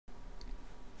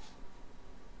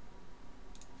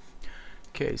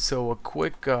Okay, so a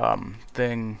quick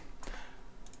thing.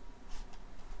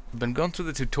 I've been going through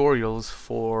the tutorials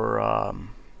for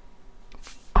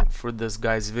this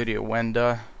guy's video,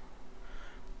 Wenda,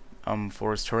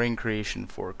 for his terrain creation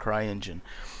for CryEngine,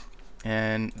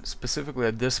 and specifically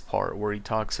at this part where he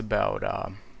talks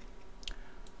about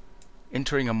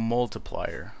entering a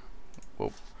multiplier.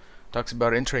 Well, talks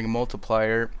about entering a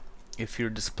multiplier if your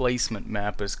displacement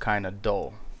map is kind of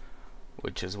dull,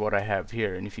 which is what I have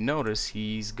here. And if you notice,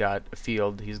 he's got a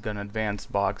field, he's got an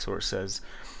advanced box where it says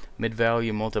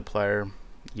mid-value multiplier,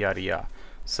 yada yada.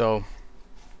 So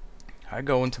I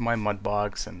go into my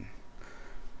Mudbox and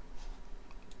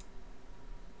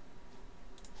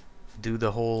do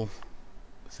the whole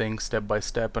thing step by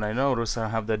step, and I notice I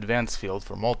have the advanced field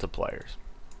for multipliers,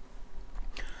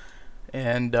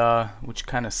 and which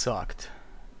kind of sucked.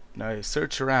 Now I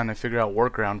search around and figure out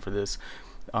workaround for this.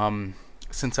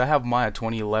 Since I have Maya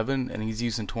 2011 and he's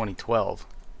using 2012,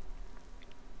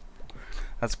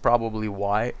 that's probably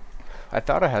why. I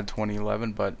thought I had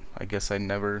 2011, but I guess I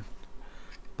never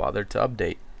bothered to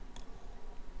update.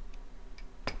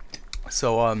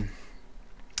 So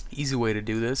easy way to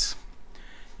do this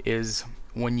is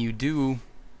when you do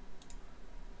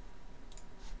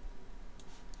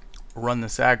run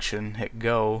this action, hit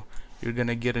go, you're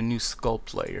gonna get a new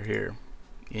sculpt layer here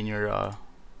in your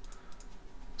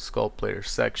sculpt layer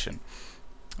section,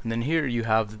 and then here you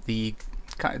have the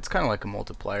it's kind of like a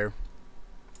multiplier,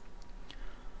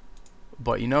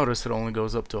 but you notice it only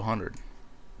goes up to 100.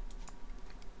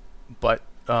 But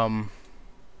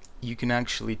you can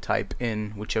actually type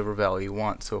in whichever value you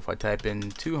want. So if I type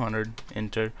in 200,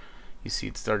 enter, you see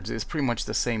it starts. It's pretty much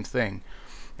the same thing,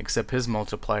 except his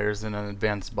multiplier is in an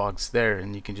advanced box there,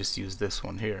 and you can just use this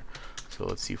one here. So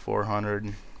let's see,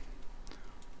 400,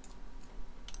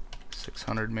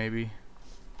 600 maybe.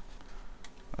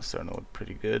 That's starting to look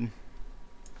pretty good.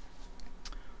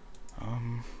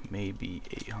 Maybe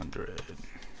 800.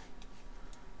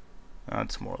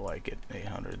 That's more like it,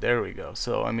 800. There we go.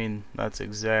 So I mean, that's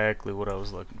exactly what I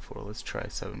was looking for. Let's try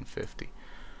 750.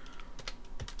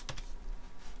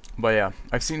 But yeah,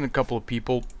 I've seen a couple of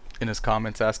people in his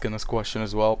comments asking this question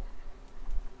as well.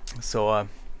 So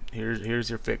here's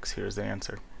your fix. Here's the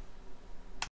answer.